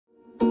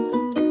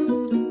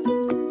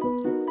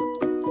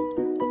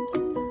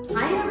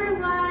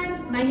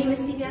My name is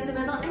Stevy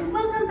Acevedo and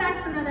welcome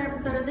back to another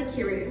episode of the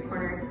Curator's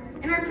Corner.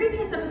 In our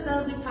previous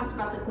episode, we talked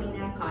about the Queen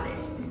Anne Cottage,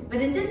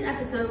 but in this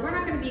episode, we're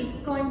not going to be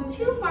going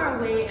too far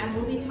away and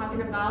we'll be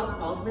talking about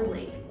Baldwin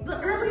Lake. The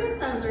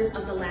earliest settlers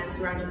of the land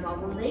surrounding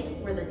Baldwin Lake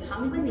were the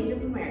Tonga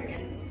Native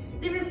Americans.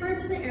 They referred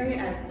to the area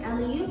as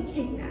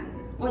Aliukigna,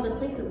 or the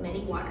place of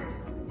many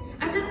waters.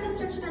 After the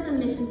construction of the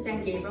Mission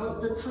San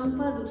Gabriel, the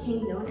Tonga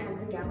became known as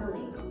the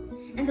Gabrielino,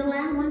 and the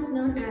land once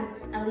known as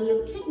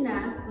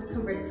Aliukigna was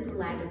converted to the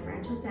land of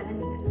Rancho Santa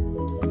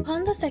Anita.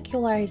 Upon the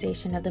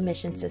secularization of the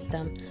mission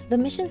system, the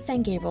Mission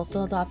San Gabriel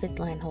sold off its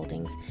land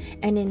holdings,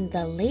 and in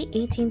the late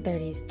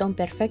 1830s, Don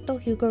Perfecto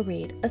Hugo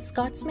Reed, a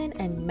Scotsman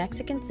and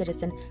Mexican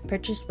citizen,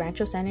 purchased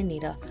Rancho Santa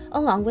Anita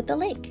along with the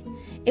lake.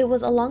 It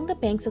was along the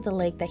banks of the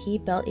lake that he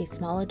built a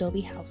small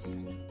adobe house.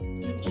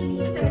 In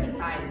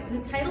 1875,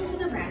 the title to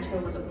the rancho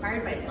was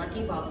acquired by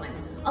Lucky Baldwin,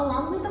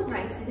 along with the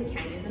rights to the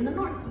canyons in the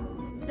north.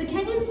 The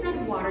canyons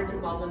fed water to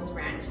Baldwin's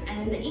ranch,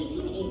 and in the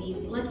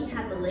 1880s, Lucky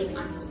had the lake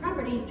on his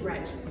property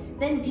dredged,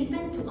 then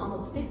deepened to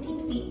almost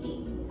 15 feet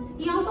deep.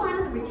 He also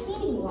added the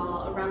retaining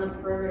wall around the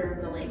perimeter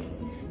of the lake.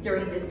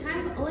 During this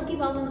time, Lucky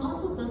Baldwin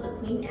also built the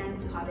Queen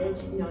Anne's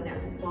cottage known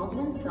as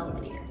Baldwin's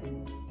Belvedere.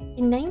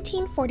 In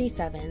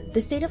 1947,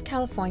 the state of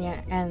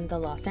California and the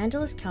Los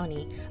Angeles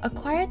County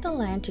acquired the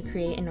land to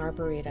create an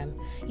arboretum,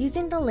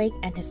 using the lake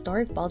and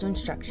historic Baldwin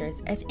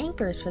structures as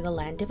anchors for the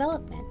land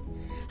development.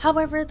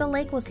 However, the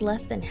lake was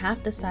less than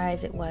half the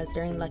size it was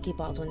during Lucky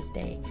Baldwin's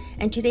day,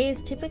 and today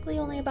is typically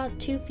only about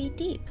 2 feet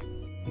deep.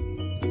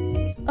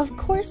 Of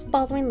course,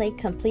 Baldwin Lake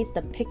completes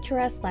the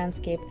picturesque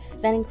landscape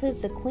that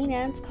includes the Queen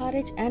Anne's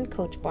cottage and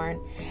coach barn,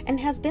 and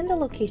has been the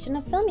location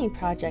of filming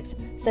projects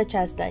such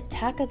as the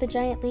Attack of the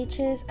Giant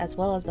Leeches as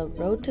well as the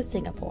Road to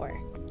Singapore.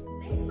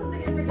 Thanks once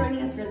again for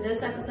joining us for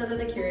this episode of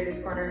the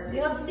Curator's Corner. We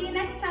hope to see you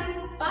next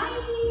time.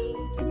 Bye!